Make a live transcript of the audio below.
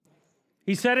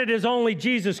He said it as only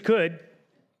Jesus could.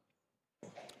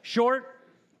 Short,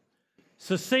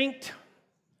 succinct,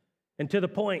 and to the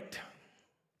point.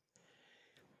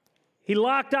 He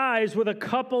locked eyes with a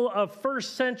couple of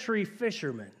first-century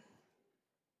fishermen.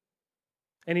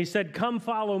 And he said, "Come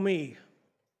follow me,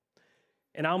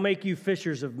 and I'll make you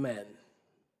fishers of men."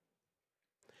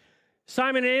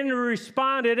 Simon and Andrew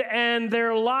responded, and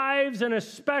their lives, and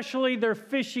especially their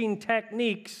fishing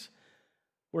techniques,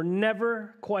 were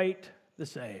never quite the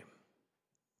same.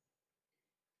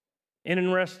 And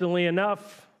interestingly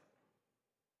enough,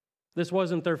 this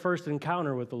wasn't their first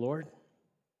encounter with the Lord,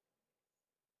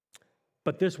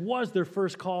 but this was their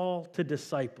first call to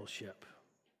discipleship.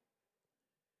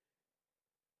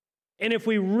 And if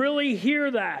we really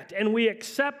hear that and we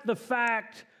accept the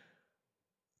fact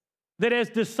that as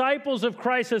disciples of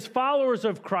Christ, as followers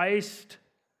of Christ,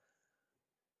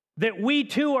 that we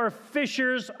too are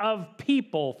fishers of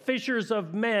people, fishers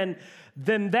of men,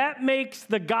 then that makes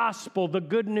the gospel, the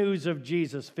good news of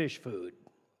Jesus, fish food.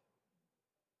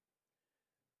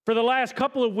 For the last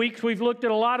couple of weeks, we've looked at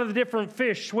a lot of the different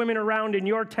fish swimming around in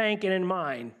your tank and in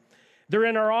mine. They're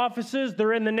in our offices,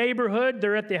 they're in the neighborhood,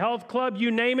 they're at the health club,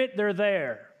 you name it, they're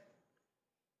there.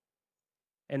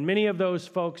 And many of those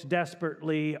folks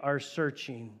desperately are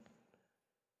searching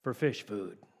for fish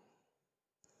food.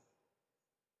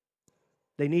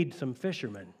 They need some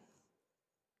fishermen.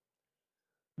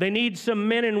 They need some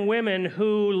men and women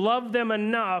who love them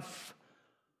enough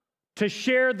to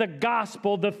share the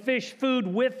gospel, the fish food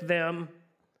with them,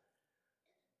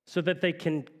 so that they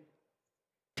can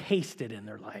taste it in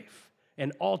their life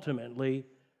and ultimately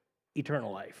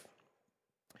eternal life.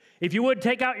 If you would,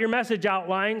 take out your message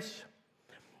outlines.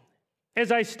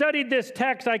 As I studied this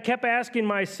text, I kept asking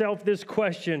myself this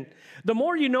question. The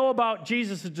more you know about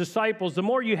Jesus' disciples, the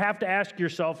more you have to ask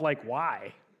yourself, like,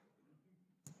 why?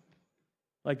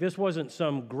 Like, this wasn't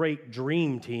some great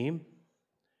dream team.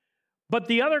 But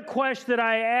the other question that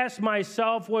I asked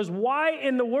myself was, why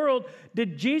in the world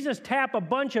did Jesus tap a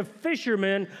bunch of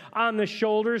fishermen on the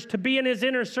shoulders to be in his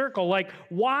inner circle? Like,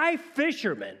 why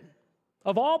fishermen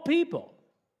of all people?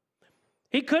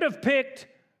 He could have picked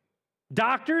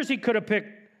doctors, he could have picked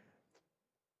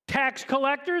tax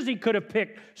collectors, he could have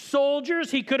picked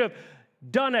soldiers, he could have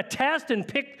done a test and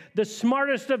picked the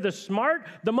smartest of the smart,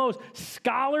 the most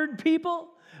scholared people.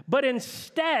 But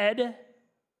instead,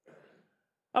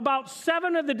 about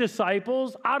 7 of the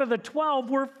disciples out of the 12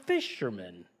 were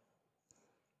fishermen.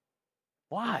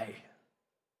 Why?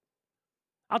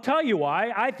 I'll tell you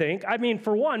why, I think.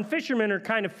 For one, fishermen are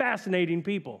kind of fascinating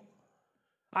people.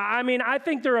 I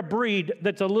think they're a breed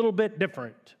that's a little bit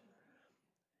different.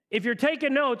 If you're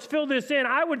taking notes, fill this in.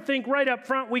 I would think right up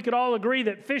front we could all agree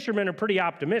that fishermen are pretty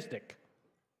optimistic.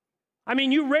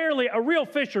 a real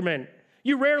fisherman,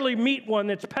 you rarely meet one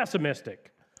that's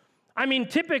pessimistic.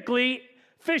 Typically,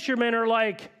 fishermen are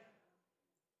like,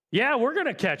 yeah, we're going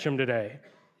to catch them today.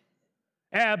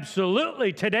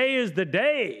 Absolutely, today is the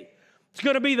day. It's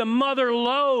going to be the mother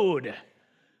lode.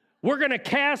 We're going to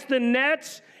cast the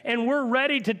nets, and we're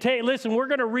ready to take, listen, we're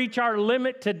going to reach our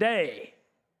limit today.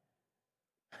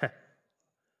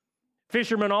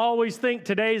 Fishermen always think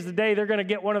today's the day they're going to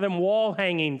get one of them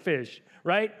wall-hanging fish,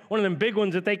 right? One of them big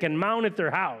ones that they can mount at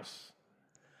their house.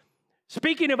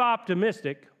 Speaking of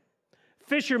optimistic,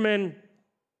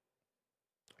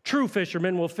 true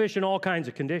fishermen will fish in all kinds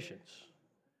of conditions.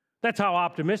 That's how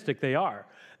optimistic they are.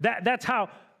 That's how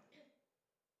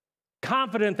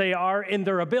confident they are in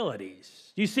their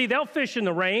abilities. You see, they'll fish in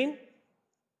the rain.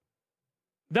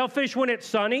 They'll fish when it's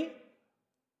sunny.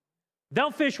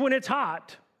 They'll fish when it's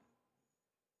hot.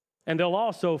 And they'll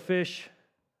also fish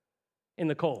in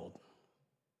the cold.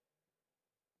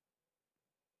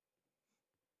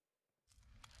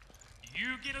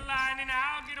 You get a line and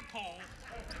I'll get a pole.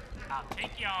 I'll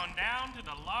take you on down to the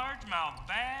largemouth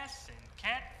bass and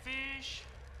catfish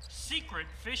secret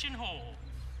fishing hole.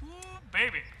 Ooh,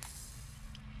 baby.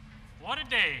 What a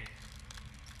day.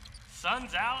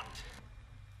 Sun's out.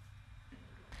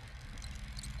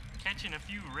 Catching a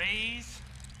few rays.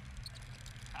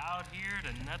 Out here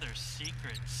at another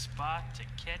secret spot to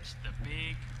catch the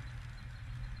big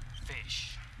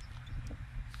fish.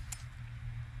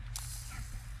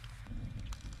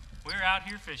 We're out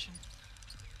here fishing.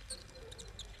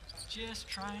 Just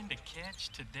trying to catch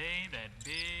today that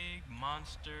big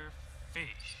monster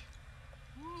fish.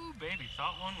 Ooh, baby,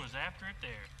 thought one was after it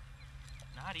there.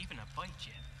 Not even a bite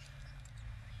yet.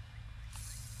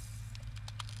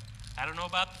 I don't know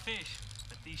about the fish,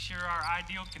 but these sure are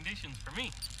ideal conditions for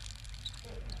me.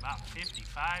 About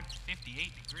 55 to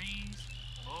 58 degrees.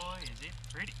 Boy, is it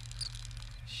pretty.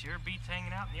 Sure beats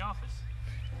hanging out in the office.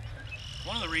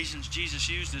 One of the reasons Jesus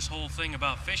used this whole thing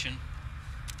about fishing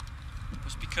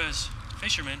was because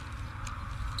fishermen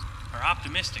are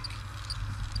optimistic.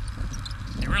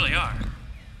 They really are.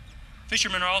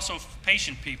 Fishermen are also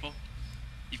patient people.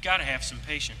 You've got to have some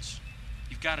patience.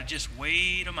 You've got to just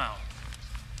wait them out.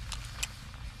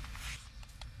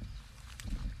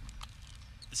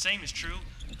 The same is true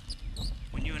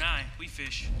when you and we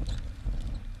fish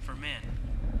for men.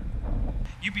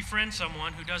 You befriend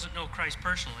someone who doesn't know Christ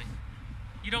personally.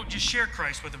 You don't just share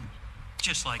Christ with them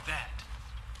just like that.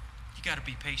 You got to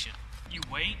be patient. You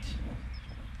wait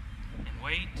and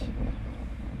wait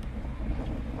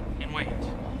and wait.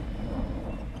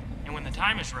 And when the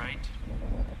time is right,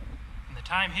 when the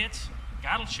time hits,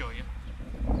 God will show you.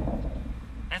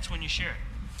 That's when you share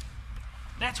it.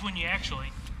 That's when you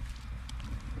actually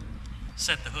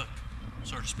set the hook,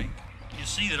 so to speak. You'll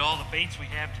see that all the baits we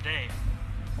have today,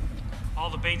 all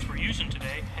the baits we're using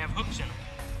today, have hooks in them.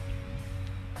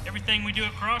 Everything we do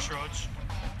at Crossroads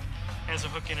has a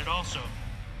hook in it also.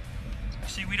 You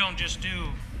see, we don't just do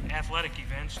athletic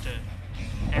events to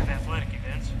have athletic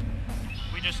events.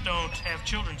 We just don't have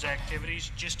children's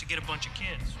activities just to get a bunch of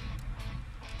kids.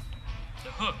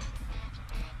 The hook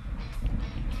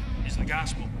is the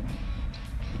gospel.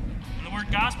 And the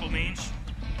word gospel means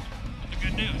the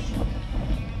good news.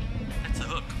 That's the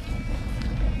hook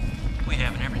we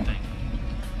have in everything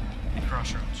at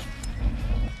Crossroads.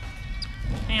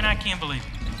 And I can't believe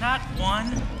it. Not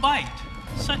one bite.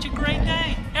 Such a great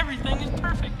day. Everything is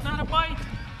perfect. Not a bite.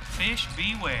 Fish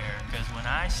beware, because when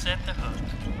I set the hook,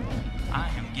 I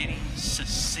am getting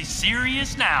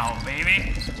serious now,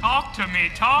 baby. Talk to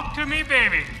me,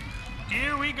 baby.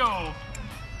 Here we go.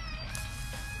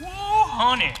 Woo,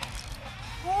 honey.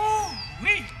 Woo,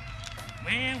 wee.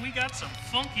 Man, we got some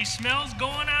funky smells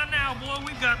going on now, boy.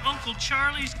 We've got Uncle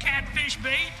Charlie's catfish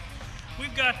bait.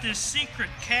 We've got this secret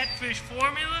catfish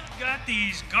formula. Got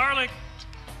these garlic,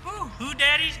 who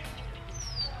daddies?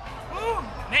 Woo,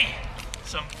 man,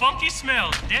 some funky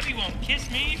smells. Debbie won't kiss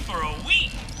me for a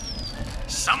week.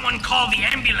 Someone call the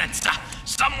ambulance.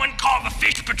 Someone call the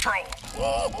fish patrol.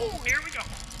 Ooh, here we go.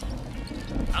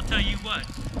 I'll tell you what,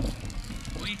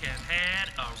 we have had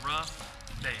a rough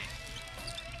day.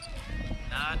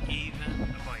 Not even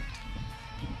a bite.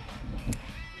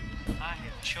 I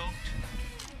have choked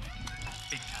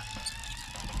big time.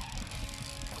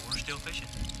 But we're still fishing.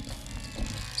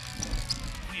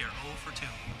 We are 0 for 2.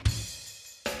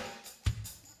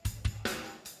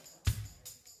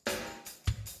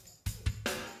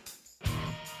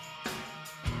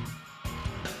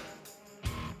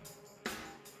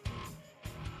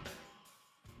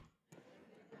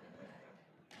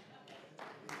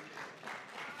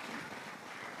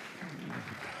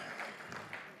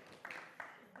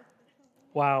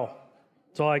 Wow.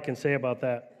 That's all I can say about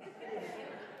that.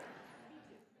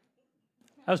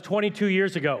 That was 22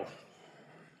 years ago.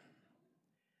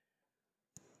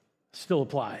 Still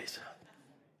applies.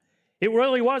 It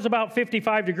really was about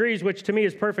 55 degrees, which to me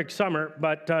is perfect summer,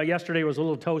 but yesterday was a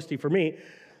little toasty for me.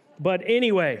 But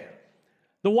anyway,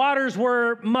 the waters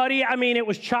were muddy. I mean, it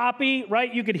was choppy,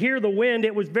 right? You could hear the wind.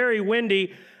 It was very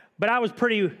windy, but I was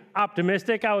pretty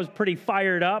optimistic. I was pretty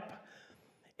fired up.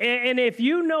 And if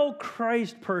you know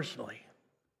Christ personally,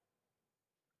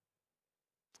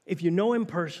 if you know him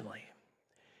personally,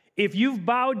 if you've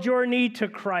bowed your knee to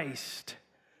Christ,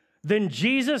 then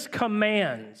Jesus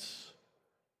commands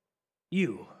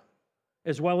you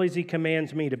as well as he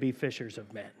commands me to be fishers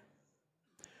of men.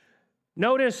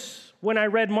 Notice when I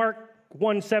read Mark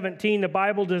 1:17, the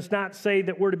Bible does not say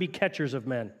that we're to be catchers of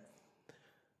men.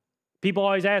 People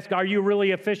always ask, are you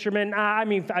really a fisherman? I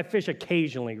mean, I fish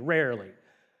occasionally, rarely.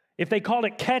 If they called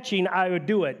it catching, I would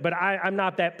do it, but I'm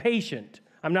not that patient.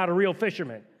 I'm not a real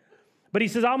fisherman. But he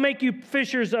says, I'll make you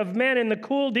fishers of men, and the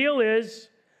cool deal is,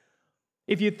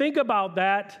 if you think about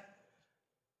that,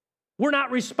 we're not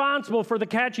responsible for the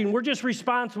catching. We're just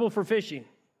responsible for fishing.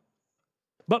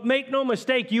 But make no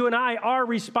mistake, you and I are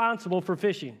responsible for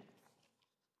fishing.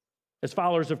 As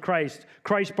followers of Christ,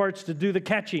 Christ's part's to do the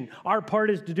catching. Our part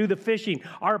is to do the fishing.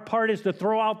 Our part is to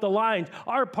throw out the lines.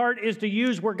 Our part is to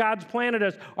use where God's planted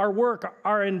us, our work,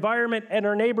 our environment, and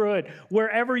our neighborhood.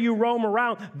 Wherever you roam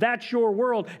around, that's your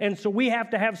world. And so we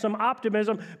have to have some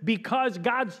optimism because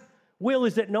God's will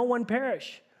is that no one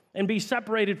perish and be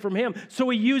separated from him. So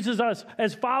he uses us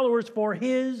as followers for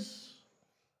his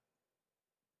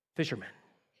fishermen.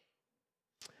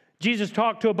 Jesus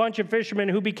talked to a bunch of fishermen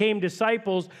who became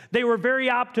disciples. They were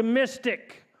very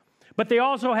optimistic, but they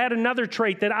also had another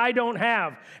trait that I don't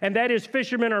have, and that is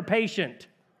fishermen are patient.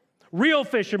 Real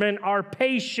fishermen are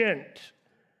patient.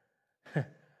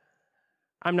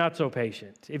 I'm not so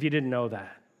patient, if you didn't know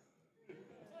that.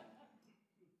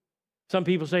 Some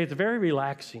people say it's very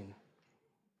relaxing.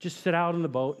 Just sit out in the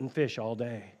boat and fish all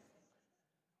day.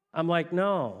 I'm like,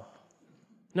 no.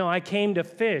 No, I came to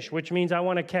fish, which means I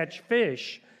want to catch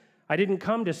fish. I didn't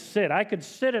come to sit. I could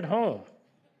sit at home.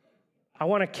 I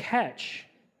want to catch.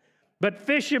 But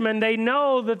fishermen, they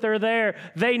know that they're there.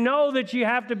 They know that you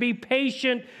have to be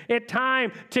patient at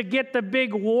time to get the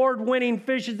big award-winning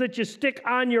fishes that you stick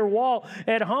on your wall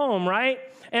at home, right?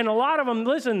 And a lot of them,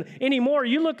 listen, anymore,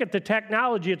 you look at the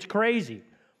technology, it's crazy.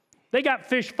 They got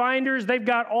fish finders. They've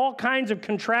got all kinds of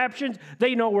contraptions.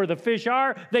 They know where the fish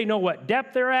are. They know what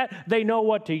depth they're at. They know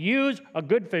what to use. A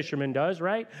good fisherman does,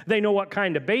 right? They know what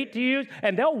kind of bait to use,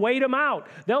 and they'll wait them out.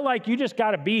 They'll like, you just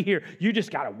got to be here. You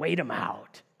just got to wait them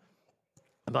out.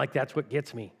 I'm like, that's what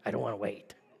gets me. I don't want to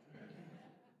wait.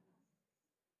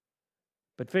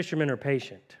 But fishermen are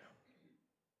patient.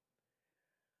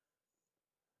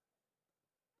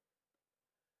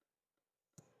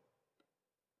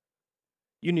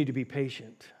 You need to be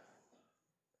patient.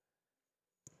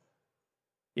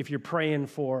 If you're praying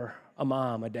for a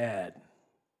mom, a dad,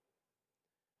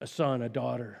 a son, a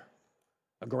daughter,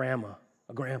 a grandma,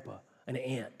 a grandpa, an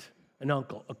aunt, an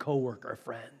uncle, a coworker, a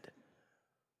friend.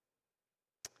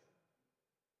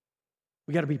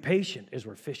 We got to be patient as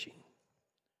we're fishing.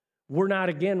 We're not,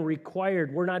 again,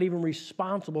 required. We're not even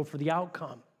responsible for the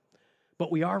outcome.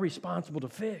 But we are responsible to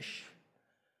fish.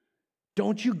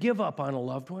 Don't you give up on a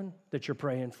loved one that you're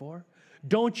praying for.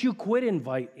 Don't you quit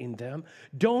inviting them.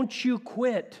 Don't you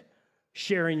quit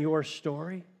sharing your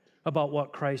story about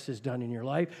what Christ has done in your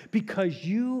life, because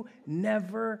you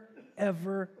never,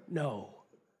 ever know.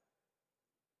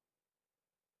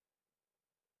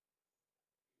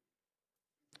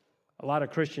 A lot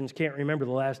of Christians can't remember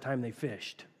the last time they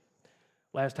fished,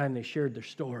 last time they shared their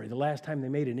story, the last time they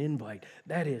made an invite.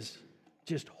 That is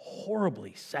just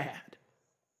horribly sad.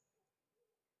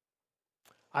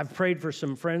 I've prayed for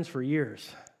some friends for years.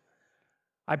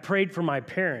 I prayed for my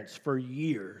parents for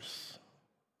years.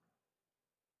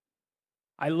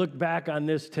 I look back on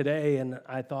this today and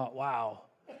I thought, wow,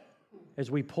 as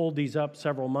we pulled these up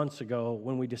several months ago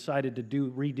when we decided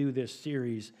to redo this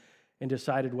series and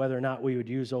decided whether or not we would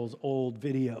use those old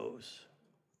videos,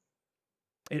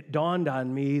 it dawned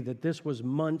on me that this was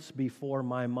months before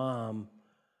my mom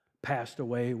passed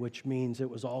away, which means it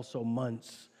was also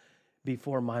months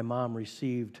before my mom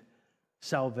received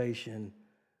salvation.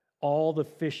 All the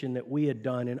fishing that we had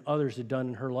done and others had done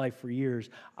in her life for years,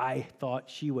 I thought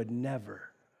she would never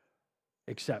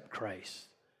accept Christ.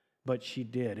 But she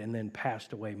did, and then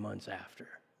passed away months after.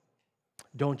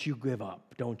 Don't you give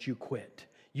up. Don't you quit.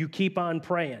 You keep on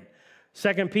praying.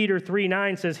 2 Peter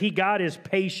 3:9 says, God is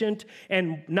patient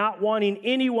and not wanting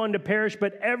anyone to perish,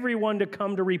 but everyone to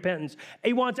come to repentance.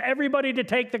 He wants everybody to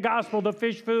take the gospel, to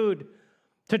fish food,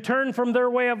 to turn from their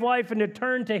way of life and to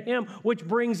turn to Him, which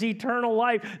brings eternal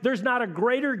life. There's not a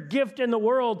greater gift in the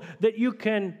world that you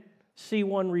can see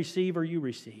one receive or you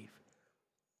receive.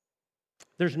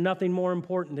 There's nothing more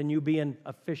important than you being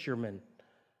a fisherman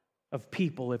of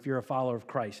people if you're a follower of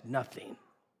Christ. Nothing.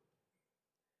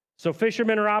 So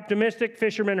fishermen are optimistic.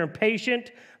 Fishermen are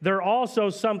patient. They're also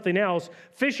something else.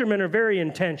 Fishermen are very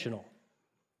intentional.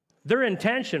 They're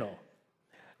intentional.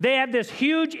 They have this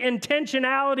huge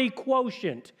intentionality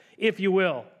quotient, if you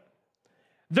will.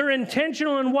 They're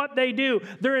intentional in what they do.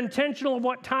 They're intentional of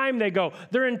what time they go.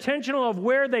 They're intentional of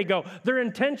where they go. They're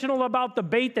intentional about the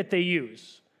bait that they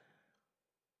use,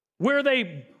 where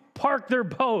they park their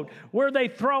boat, where they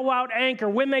throw out anchor,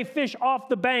 when they fish off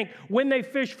the bank, when they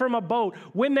fish from a boat,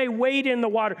 when they wade in the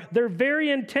water. They're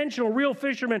very intentional, real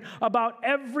fishermen, about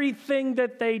everything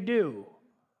that they do.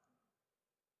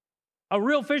 A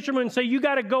real fisherman say you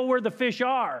got to go where the fish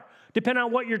are, depending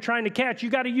on what you're trying to catch. You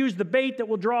got to use the bait that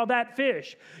will draw that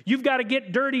fish. You've got to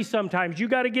get dirty sometimes. You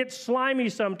got to get slimy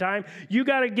sometimes. You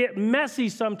got to get messy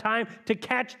sometimes to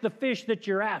catch the fish that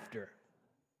you're after.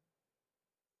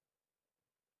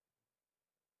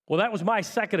 Well, that was my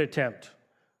second attempt.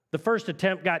 The first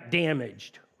attempt got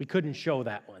damaged. We couldn't show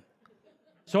that one.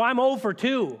 So I'm 0 for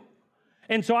 2.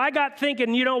 And so I got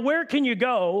thinking, where can you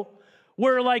go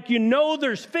where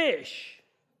there's fish?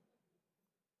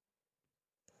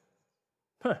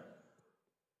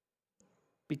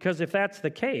 Because if that's the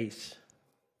case,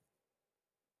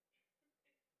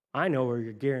 I know where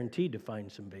you're guaranteed to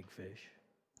find some big fish.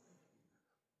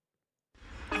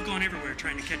 I've gone everywhere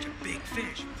trying to catch a big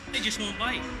fish. They just won't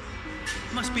bite.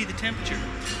 Must be the temperature.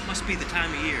 Must be the time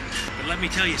of year. But let me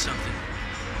tell you something.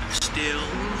 I'm still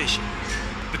fishing.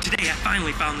 But today I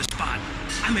finally found the spot.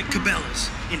 I'm at Cabela's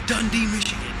in Dundee,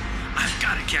 Michigan. I've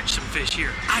got to catch some fish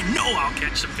here. I know I'll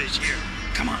catch some fish here.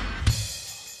 Come on.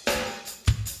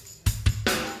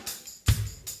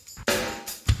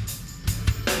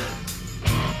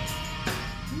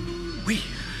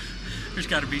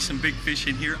 got to be some big fish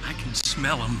in here. I can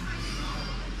smell them.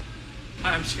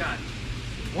 Hi, I'm Scott.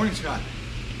 Morning, Scott.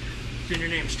 And your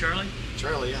name's Charlie?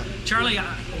 Charlie, yeah. Charlie,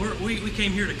 we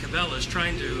came here to Cabela's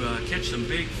trying to catch some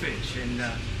big fish, and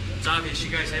it's obvious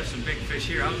you guys have some big fish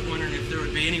here. I was wondering if there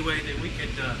would be any way that we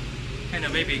could kind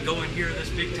of maybe go in here in this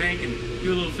big tank and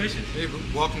do a little fishing. Hey,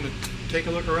 welcome to take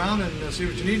a look around and see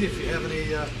what you need. If you have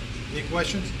any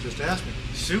questions, just ask me.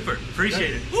 Super,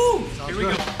 appreciate Okay. it. Woo! Sounds Here we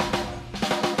good. go.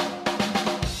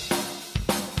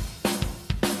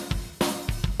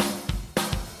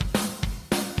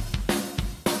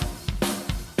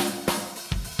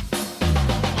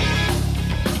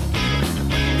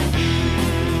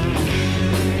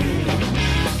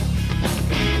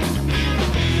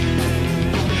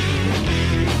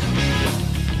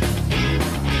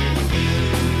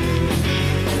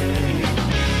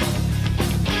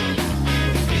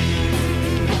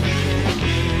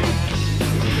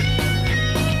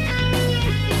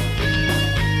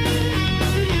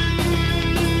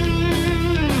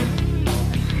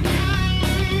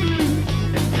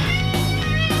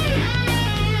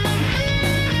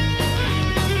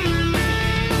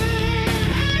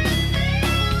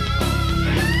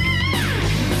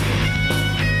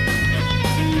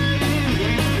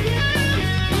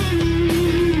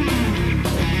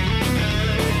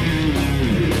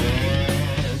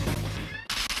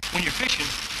 When you're fishing,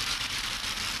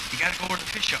 you gotta go where the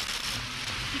fish are.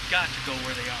 You've got to go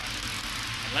where they are.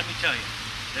 And let me tell you,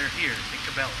 they're here at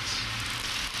Cabela's.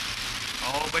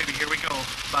 Oh, baby, here we go.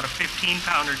 About a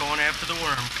 15-pounder going after the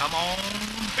worm. Come on,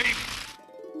 baby.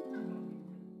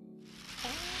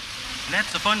 And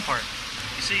that's the fun part.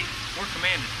 You see, we're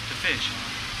commanded to fish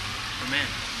for men.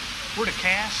 We're to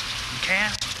cast and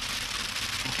cast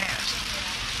and cast.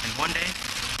 And one day,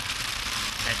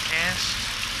 that cast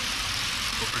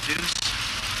will produce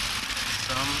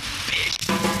some fish.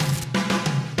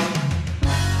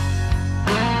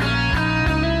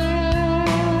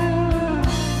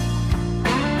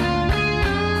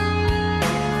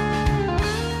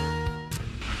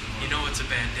 You know it's a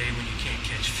bad day when you can't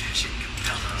catch fish at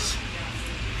Cabela's.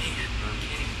 Man, I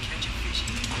can't even catch a fish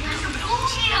at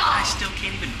Cabela's. I still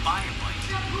can't even buy a bite.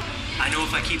 I know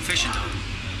if I keep fishing though,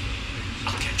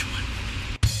 I'll catch one.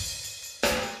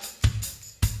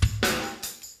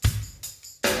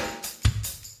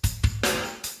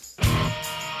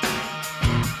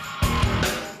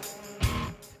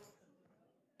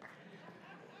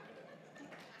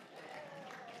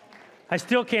 I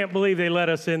still can't believe they let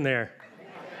us in there.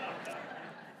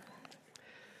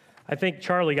 I think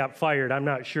Charlie got fired. I'm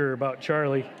not sure about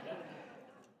Charlie.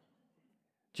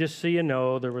 Just so you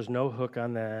know, there was no hook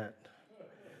on that.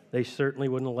 They certainly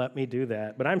wouldn't let me do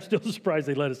that, but I'm still surprised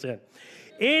they let us in.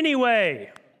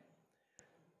 Anyway,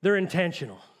 they're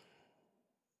intentional.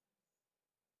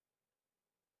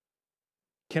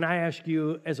 Can I ask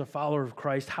you, as a follower of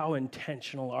Christ, how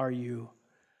intentional are you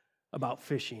about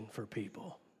fishing for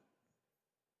people?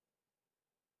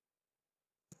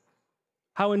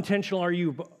 How intentional are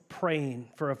you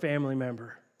praying for a family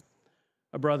member,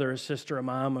 a brother, a sister, a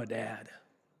mom, a dad?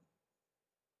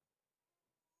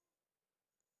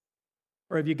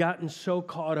 Or have you gotten so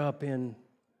caught up in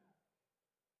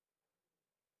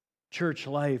church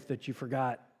life that you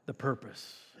forgot the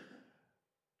purpose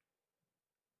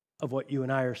of what you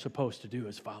and I are supposed to do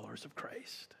as followers of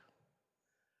Christ?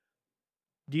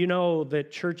 Do you know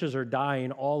that churches are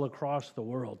dying all across the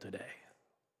world today?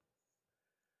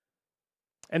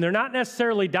 And they're not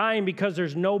necessarily dying because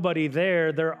there's nobody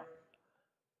there. They're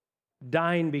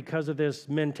dying because of this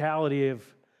mentality of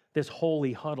this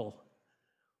holy huddle.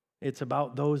 It's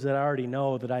about those that I already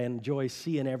know that I enjoy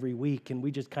seeing every week, and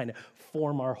we just kind of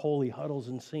form our holy huddles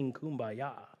and sing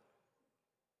Kumbaya.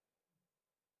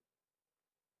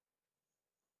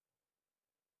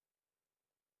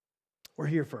 We're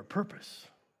here for a purpose.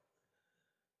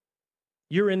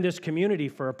 You're in this community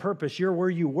for a purpose. You're where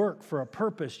you work for a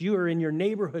purpose. You are in your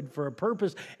neighborhood for a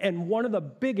purpose. And one of the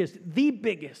biggest,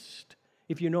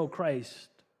 if you know Christ,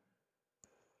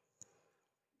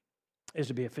 is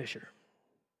to be a fisher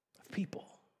of people.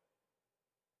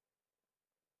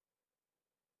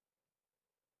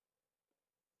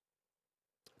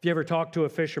 If you ever talk to a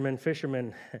fisherman,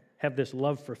 fishermen have this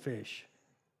love for fish.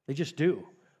 They just do.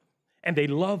 And they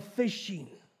love fishing.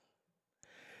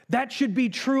 That should be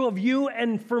true of you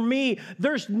and for me.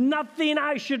 There's nothing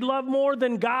I should love more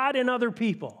than God and other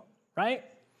people, right?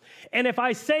 And if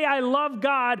I say I love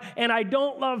God and I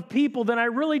don't love people, then I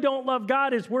really don't love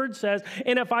God, His Word says.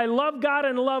 And if I love God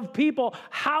and love people,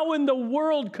 how in the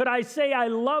world could I say I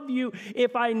love you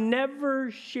if I never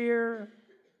share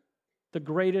the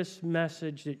greatest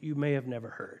message that you may have never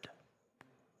heard?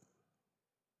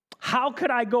 How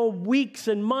could I go weeks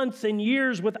and months and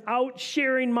years without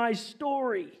sharing my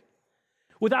story?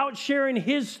 Without sharing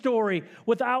his story,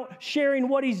 without sharing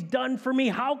what he's done for me?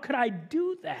 How could I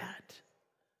do that?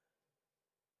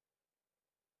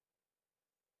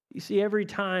 You see, every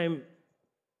time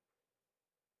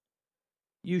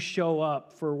you show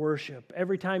up for worship,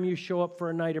 every time you show up for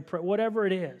a night of prayer, whatever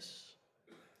it is,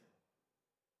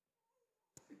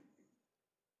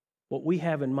 what we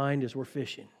have in mind is we're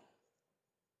fishing.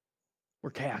 We're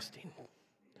casting.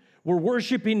 We're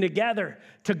worshiping together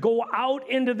to go out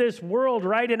into this world,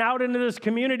 right, and out into this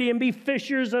community and be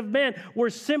fishers of men. We're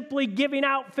simply giving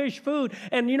out fish food.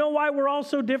 And you know why we're all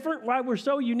so different, why we're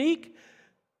so unique?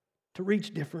 To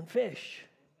reach different fish.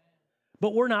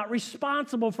 But we're not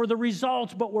responsible for the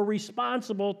results, but we're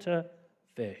responsible to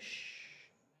fish.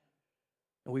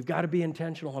 And we've got to be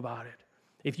intentional about it.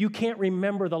 If you can't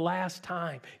remember the last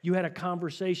time you had a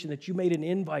conversation, that you made an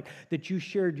invite, that you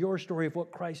shared your story of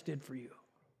what Christ did for you,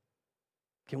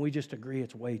 can we just agree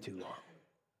it's way too long?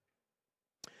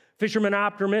 Fishermen are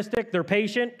optimistic, they're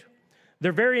patient,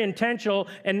 they're very intentional,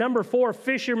 and number 4,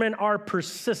 fishermen are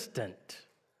persistent.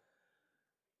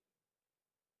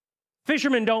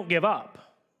 Fishermen don't give up.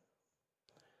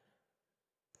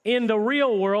 In the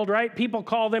real world, right, people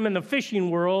call them, in the fishing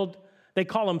world, they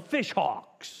call them fish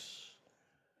hawks.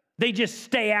 They just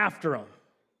stay after them,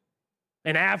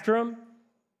 and after them,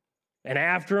 and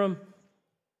after them,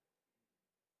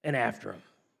 and after them.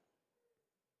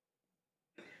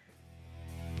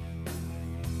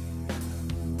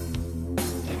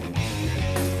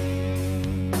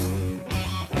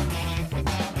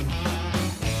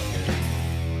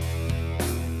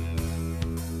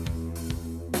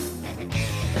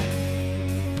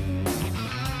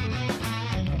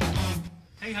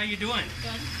 Hey, how you doing? Good.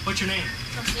 What's your name?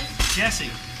 Jesse. Jesse.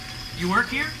 You work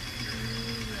here?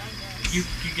 I guess. You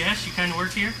guess you kind of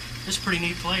work here? This is a pretty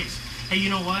neat place. Hey, you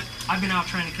know what? I've been out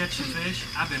trying to catch some fish.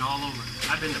 I've been all over.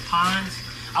 I've been to ponds.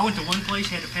 I went to one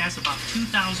place, you had to pass about 2,000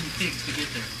 pigs to get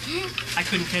there. I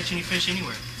couldn't catch any fish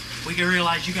anywhere. We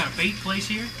realized you got a bait place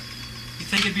here. You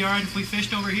think it'd be all right if we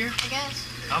fished over here? I guess.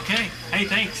 Okay. Hey,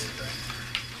 thanks.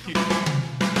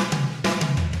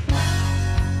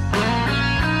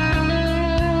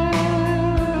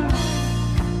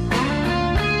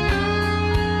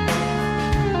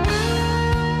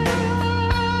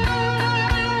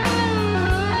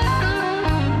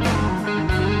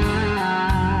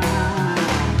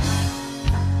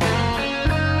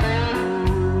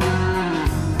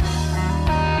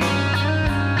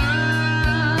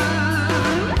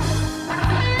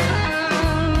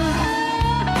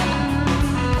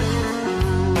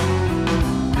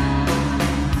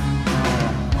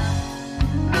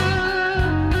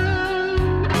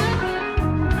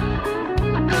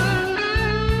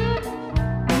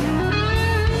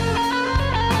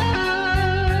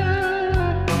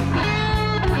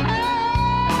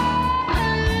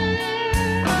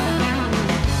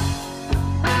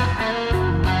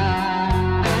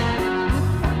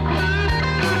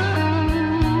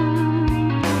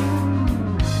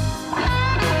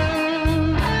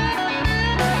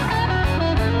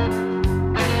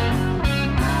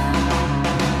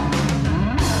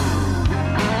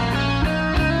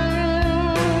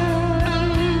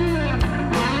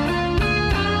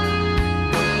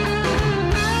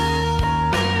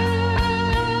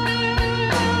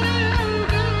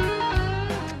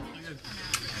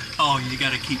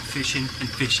 Got to keep fishing and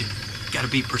fishing. Got to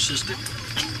be persistent.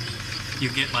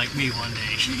 You'll get like me one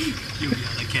day. You'll be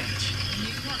able to catch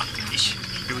a fish.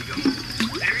 Here we go.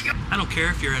 There we go. I don't care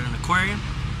if you're at an aquarium,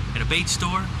 at a bait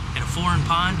store, at a foreign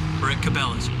pond, or at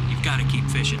Cabela's. You've got to keep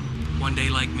fishing. One day,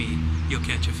 like me, you'll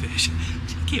catch a fish.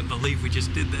 I can't believe we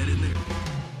just did that in there.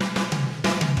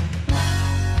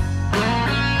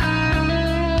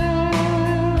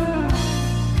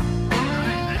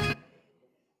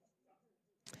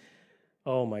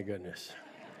 Oh my goodness.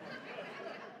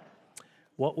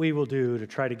 What we will do to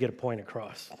try to get a point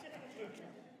across.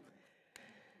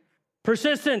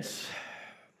 Persistence.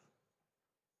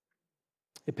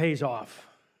 It pays off.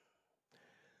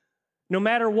 No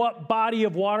matter what body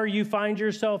of water you find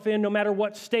yourself in, no matter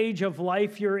what stage of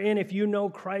life you're in, if you know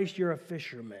Christ, you're a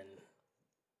fisherman.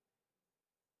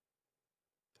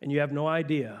 And you have no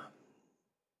idea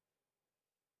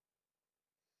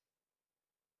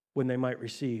when they might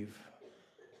receive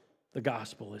the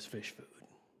gospel as fish food.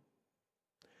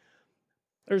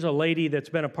 There's a lady that's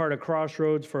been a part of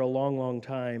Crossroads for a long, long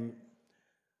time.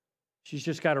 She's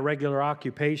just got a regular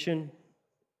occupation,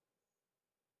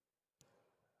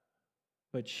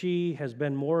 but she has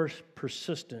been more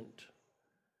persistent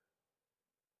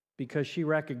because she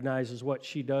recognizes what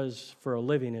she does for a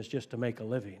living is just to make a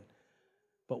living.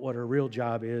 But what her real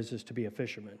job is to be a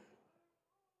fisherman.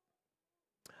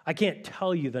 I can't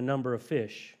tell you the number of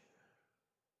fish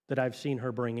that I've seen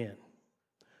her bring in.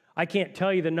 I can't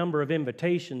tell you the number of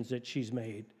invitations that she's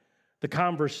made,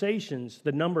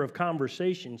 the number of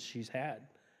conversations she's had.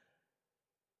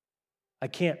 I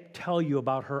can't tell you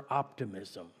about her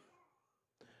optimism,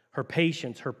 her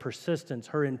patience, her persistence,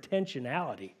 her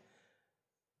intentionality.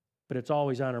 But it's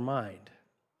always on her mind,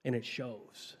 and it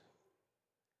shows.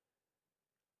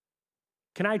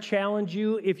 Can I challenge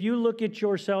you, if you look at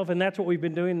yourself, and that's what we've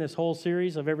been doing this whole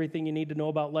series of everything you need to know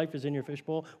about life is in your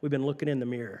fishbowl, we've been looking in the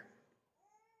mirror.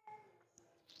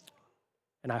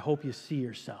 And I hope you see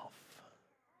yourself.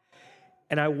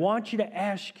 And I want you to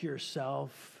ask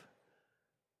yourself,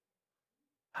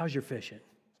 how's your fishing?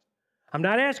 I'm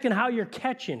not asking how your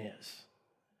catching is.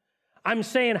 I'm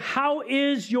saying, how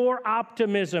is your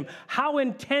optimism? How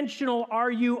intentional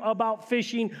are you about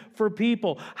fishing for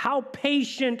people? How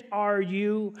patient are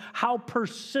you? How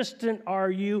persistent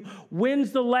are you?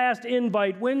 When's the last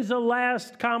invite? When's the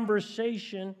last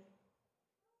conversation?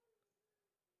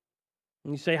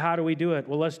 And you say, how do we do it?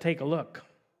 Well, let's take a look.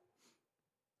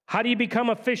 How do you become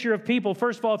a fisher of people?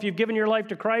 First of all, if you've given your life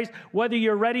to Christ, whether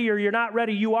you're ready or you're not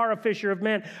ready, you are a fisher of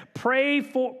men. Pray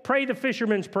the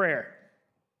fisherman's prayer.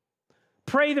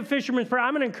 Pray the fisherman's prayer.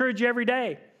 I'm going to encourage you every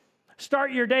day.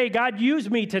 Start your day. God, use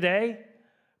me today.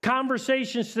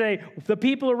 Conversations today, the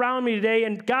people around me today,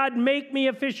 and God, make me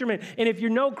a fisherman. And if you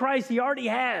know Christ, He already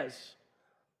has.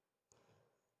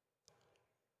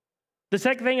 The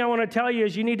second thing I want to tell you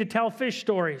is you need to tell fish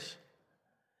stories.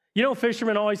 You know,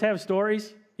 fishermen always have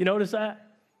stories. You notice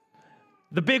that?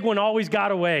 The big one always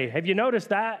got away. Have you noticed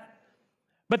that?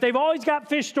 But they've always got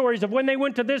fish stories of when they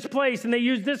went to this place and they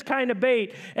used this kind of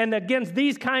bait and against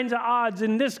these kinds of odds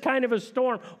and this kind of a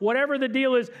storm. Whatever the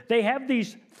deal is, they have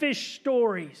these fish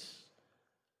stories.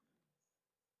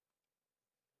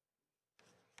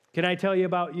 Can I tell you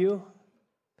about you?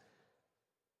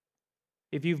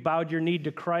 If you've bowed your knee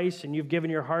to Christ and you've given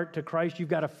your heart to Christ, you've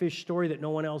got a fish story that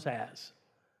no one else has.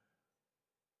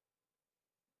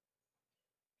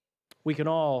 We can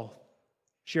all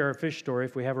share a fish story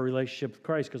if we have a relationship with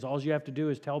Christ, because all you have to do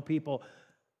is tell people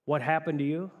what happened to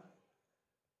you,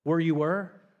 where you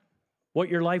were, what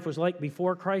your life was like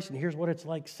before Christ, and here's what it's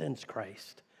like since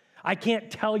Christ. I can't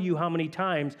tell you how many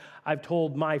times I've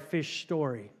told my fish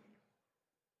story.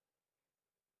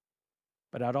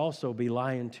 But I'd also be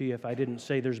lying to you if I didn't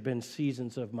say there's been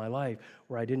seasons of my life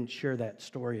where I didn't share that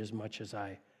story as much as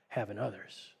I have in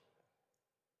others.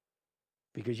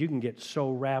 Because you can get so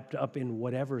wrapped up in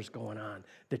whatever's going on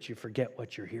that you forget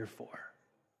what you're here for.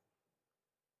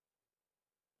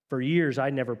 For years, I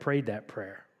never prayed that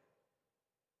prayer.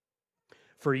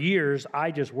 For years,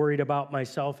 I just worried about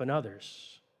myself and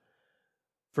others.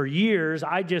 For years,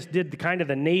 I just did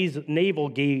the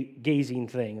navel-gazing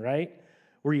thing, right?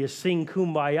 Where you sing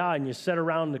Kumbaya and you sit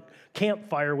around the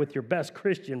campfire with your best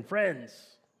Christian friends.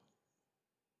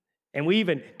 And we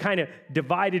even kind of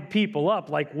divided people up,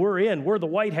 like we're the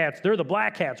white hats, they're the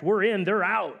black hats, we're in, they're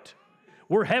out.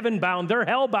 We're heaven bound, they're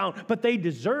hell bound, but they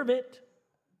deserve it.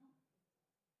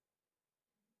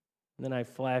 And then I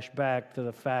flash back to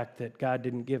the fact that God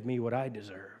didn't give me what I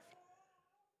deserve.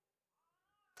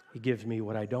 He gives me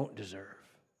what I don't deserve.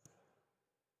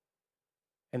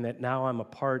 And that now I'm a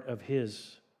part of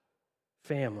His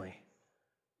family.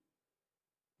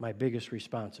 My biggest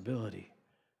responsibility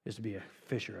is to be a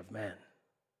fisher of men.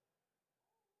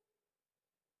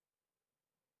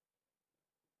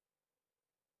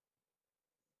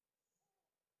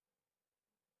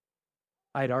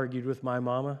 I'd argued with my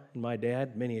mama and my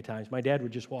dad many a times. My dad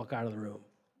would just walk out of the room.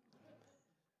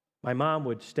 My mom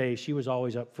would stay. She was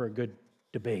always up for a good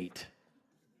debate.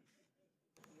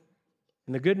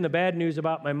 And the good and the bad news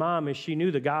about my mom is she knew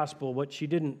the gospel. What she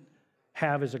didn't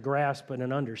have is a grasp and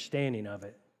an understanding of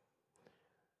it.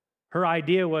 Her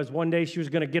idea was one day she was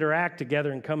going to get her act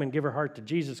together and come and give her heart to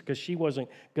Jesus because she wasn't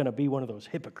going to be one of those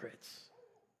hypocrites.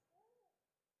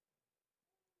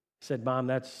 I said, Mom,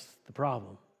 that's the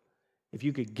problem. If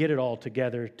you could get it all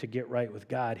together to get right with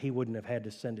God, He wouldn't have had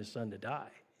to send His Son to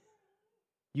die.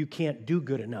 You can't do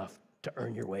good enough to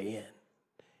earn your way in.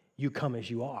 You come as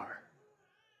you are.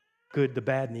 Good, the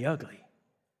bad, and the ugly.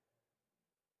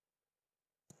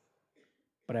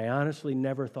 But I honestly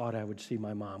never thought I would see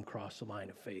my mom cross the line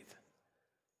of faith.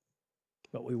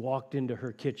 But we walked into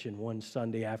her kitchen one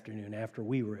Sunday afternoon after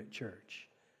we were at church.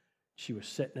 She was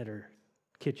sitting at her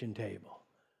kitchen table,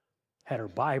 had her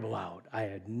Bible out. I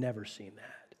had never seen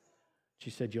that.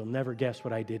 She said, "You'll never guess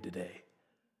what I did today."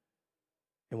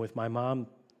 And with my mom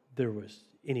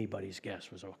anybody's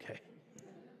guess was okay.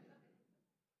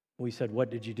 We said, what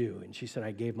did you do? And she said,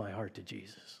 I gave my heart to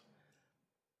Jesus.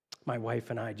 My wife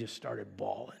and I just started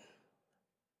bawling.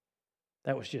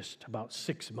 That was just about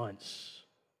 6 months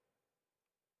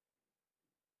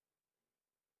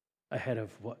ahead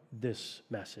of what this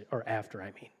message, or after,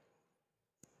 I mean.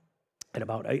 And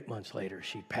about 8 months later,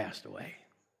 she passed away.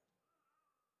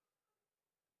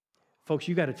 Folks,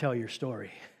 you got to tell your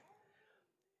story.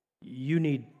 You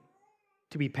need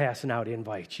to be passing out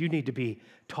invites. You need to be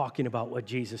talking about what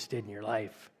Jesus did in your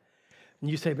life. And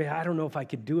you say, man, I don't know if I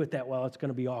could do it that well. It's going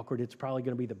to be awkward. It's probably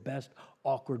going to be the best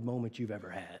awkward moment you've ever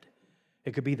had.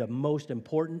 It could be the most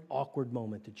important awkward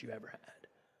moment that you ever had.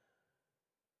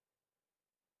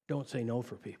 Don't say no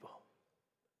for people.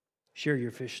 Share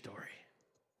your fish story.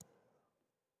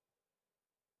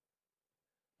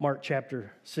 Mark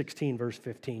chapter 16, verse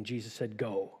 15, Jesus said,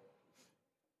 go.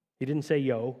 He didn't say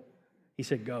yo. He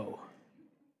said, go.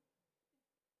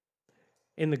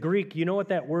 In the Greek, you know what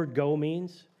that word go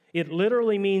means? It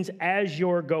literally means as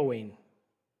you're going.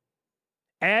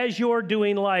 As you're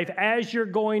doing life, as you're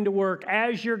going to work,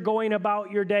 as you're going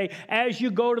about your day, as you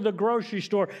go to the grocery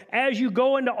store, as you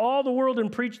go into all the world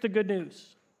and preach the good news.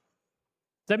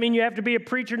 Does that mean you have to be a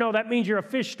preacher? No, that means you're a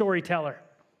fish storyteller.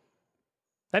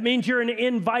 That means you're an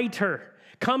inviter.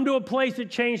 Come to a place that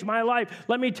changed my life.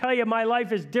 Let me tell you, my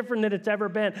life is different than it's ever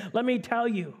been. Let me tell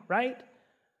you, right?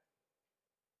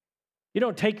 You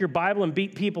don't take your Bible and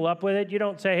beat people up with it. You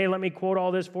don't say, hey, let me quote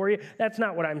all this for you. That's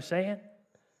not what I'm saying.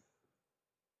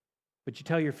 But you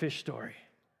tell your fish story.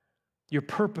 You're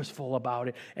purposeful about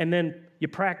it. And then you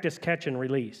practice catch and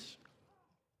release.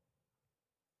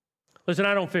 Listen,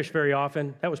 I don't fish very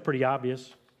often. That was pretty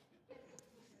obvious.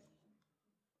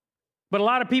 But a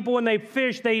lot of people, when they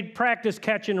fish, they practice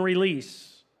catch and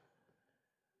release.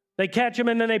 They catch them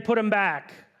and then they put them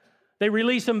back. They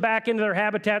release them back into their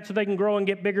habitat so they can grow and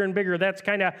get bigger and bigger. That's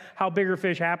kind of how bigger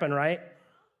fish happen, right?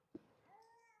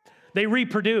 They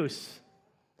reproduce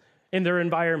in their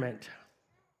environment.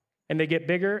 And they get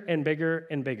bigger and bigger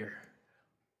and bigger.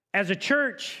 As a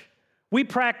church, we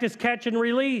practice catch and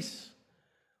release.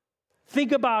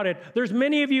 Think about it. There's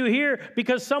many of you here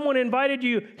because someone invited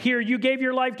you here. You gave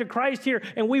your life to Christ here,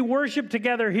 and we worship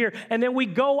together here. And then we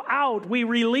go out. We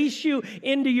release you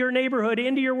into your neighborhood,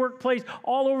 into your workplace,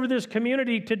 all over this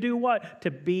community to do what?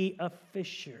 To be a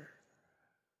fisher.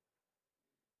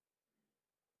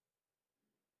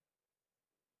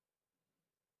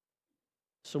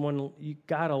 So when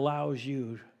God allows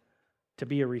you to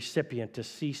be a recipient, to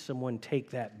see someone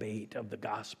take that bait of the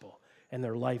gospel and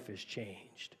their life is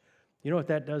changed, you know what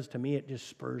that does to me? It just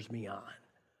spurs me on.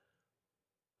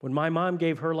 When my mom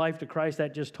gave her life to Christ,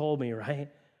 that just told me, right?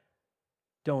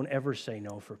 Don't ever say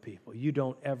no for people. You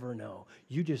don't ever know.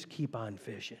 You just keep on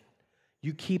fishing.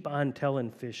 You keep on telling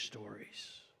fish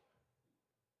stories.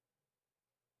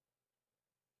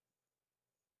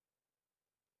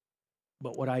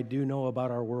 But what I do know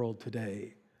about our world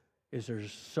today is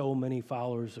there's so many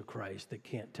followers of Christ that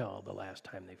can't tell the last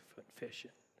time they went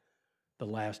fishing, the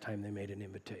last time they made an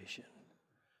invitation.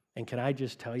 And can I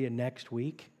just tell you, next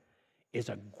week is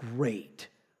a great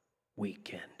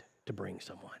weekend to bring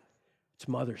someone. It's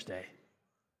Mother's Day.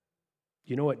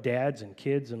 You know what dads and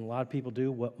kids and a lot of people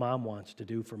do? What mom wants to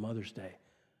do for Mother's Day.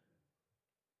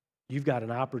 You've got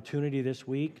an opportunity this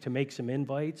week to make some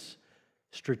invites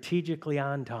strategically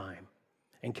on time.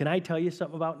 And can I tell you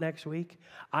something about next week?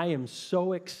 I am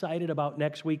so excited about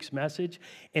next week's message,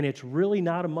 and it's really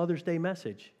not a Mother's Day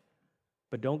message.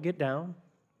 But don't get down.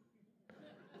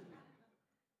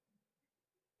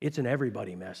 It's an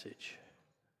everybody message.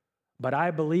 But I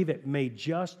believe it may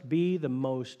just be the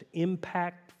most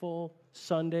impactful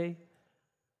Sunday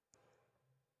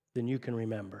than you can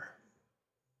remember.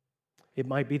 It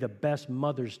might be the best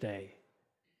Mother's Day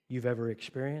you've ever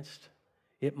experienced.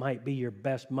 It might be your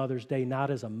best Mother's Day,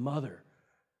 not as a mother,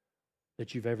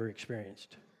 that you've ever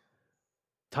experienced.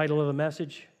 Title of the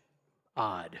message,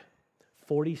 Odd.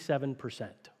 47%.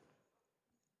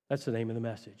 That's the name of the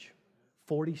message.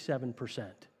 47%.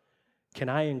 Can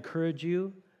I encourage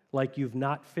you, like you've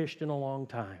not fished in a long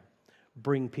time,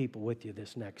 bring people with you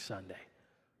this next Sunday.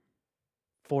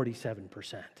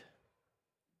 47%.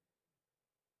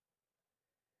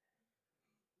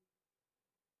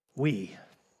 We,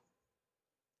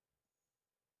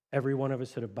 every one of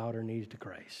us that have bowed our knees to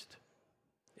Christ,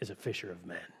 is a fisher of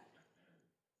men.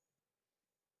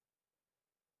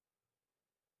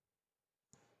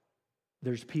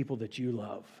 There's people that you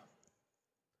love,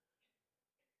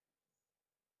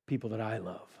 people that I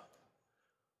love,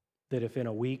 that if in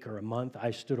a week or a month I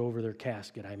stood over their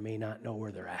casket, I may not know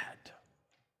where they're at.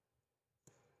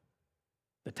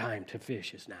 The time to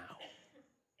fish is now.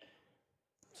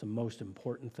 It's the most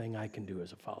important thing I can do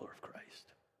as a follower of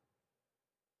Christ.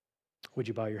 Would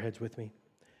you bow your heads with me?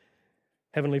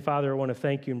 Heavenly Father, I want to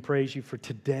thank you and praise you for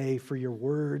today, for your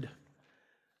word.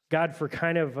 God, for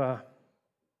kind of a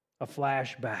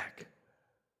flashback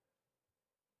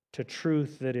to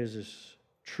truth that is as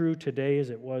true today as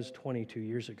it was 22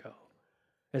 years ago,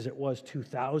 as it was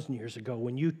 2,000 years ago,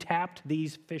 when you tapped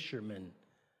these fishermen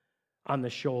on the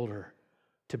shoulder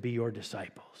to be your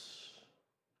disciples.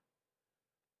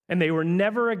 And they were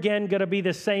never again going to be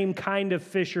the same kind of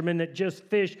fishermen that just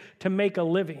fish to make a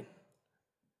living.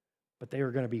 But they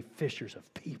were going to be fishers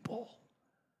of people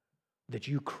that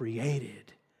you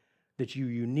created, that you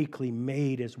uniquely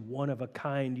made as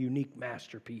one-of-a-kind, unique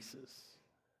masterpieces.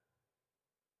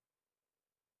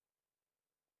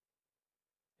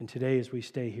 And today, as we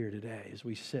stay here today, as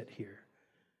we sit here,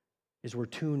 as we're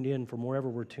tuned in from wherever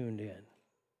we're tuned in,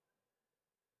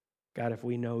 God, if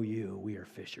we know you, we are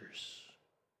fishers.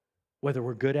 Whether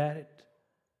we're good at it,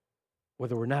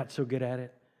 whether we're not so good at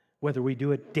it, whether we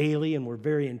do it daily and we're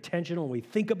very intentional and we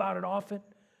think about it often,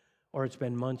 or it's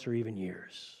been months or even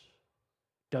years,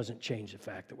 doesn't change the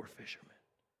fact that we're fishermen.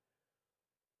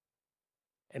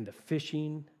 And the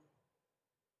fishing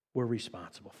we're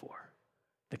responsible for.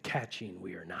 The catching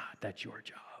we are not. That's your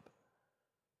job.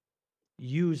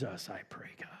 Use us, I pray,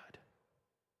 God,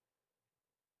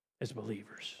 as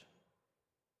believers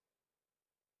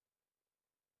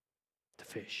to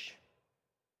fish.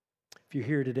 If you're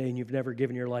here today and you've never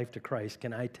given your life to Christ,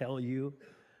 can I tell you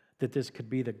that this could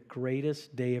be the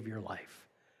greatest day of your life?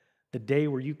 The day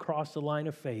where you crossed the line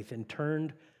of faith and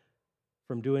turned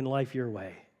from doing life your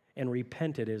way and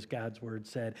repented, as God's word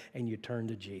said, and you turned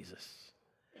to Jesus.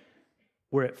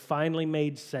 Where it finally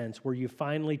made sense, where you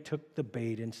finally took the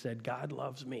bait and said, God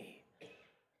loves me.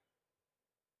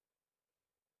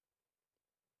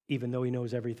 Even though he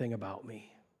knows everything about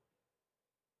me.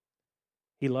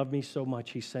 He loved me so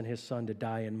much, he sent his son to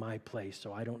die in my place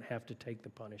so I don't have to take the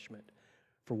punishment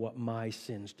for what my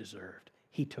sins deserved.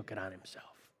 He took it on himself.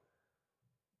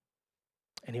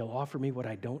 And he'll offer me what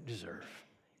I don't deserve.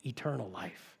 Eternal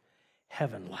life,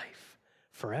 heaven life,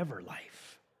 forever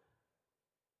life.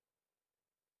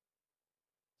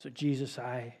 So Jesus,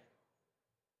 I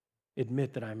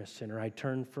admit that I'm a sinner. I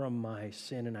turn from my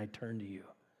sin and I turn to you.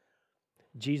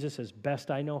 Jesus, as best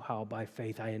I know how, by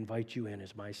faith, I invite you in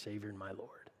as my Savior and my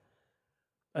Lord.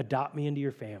 Adopt me into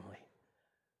your family.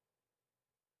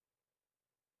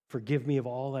 Forgive me of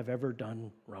all I've ever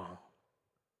done wrong.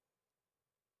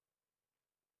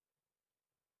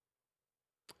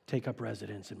 Take up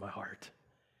residence in my heart.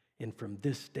 And from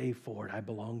this day forward, I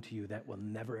belong to you. That will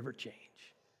never, ever change.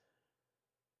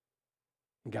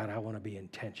 God, I want to be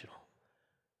intentional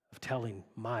of telling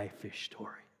my fish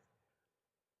story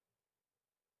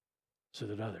so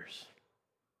that others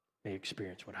may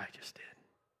experience what I just did.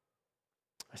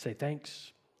 I say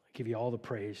thanks. I give you all the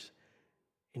praise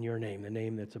in your name, the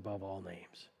name that's above all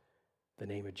names, the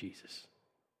name of Jesus.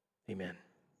 Amen.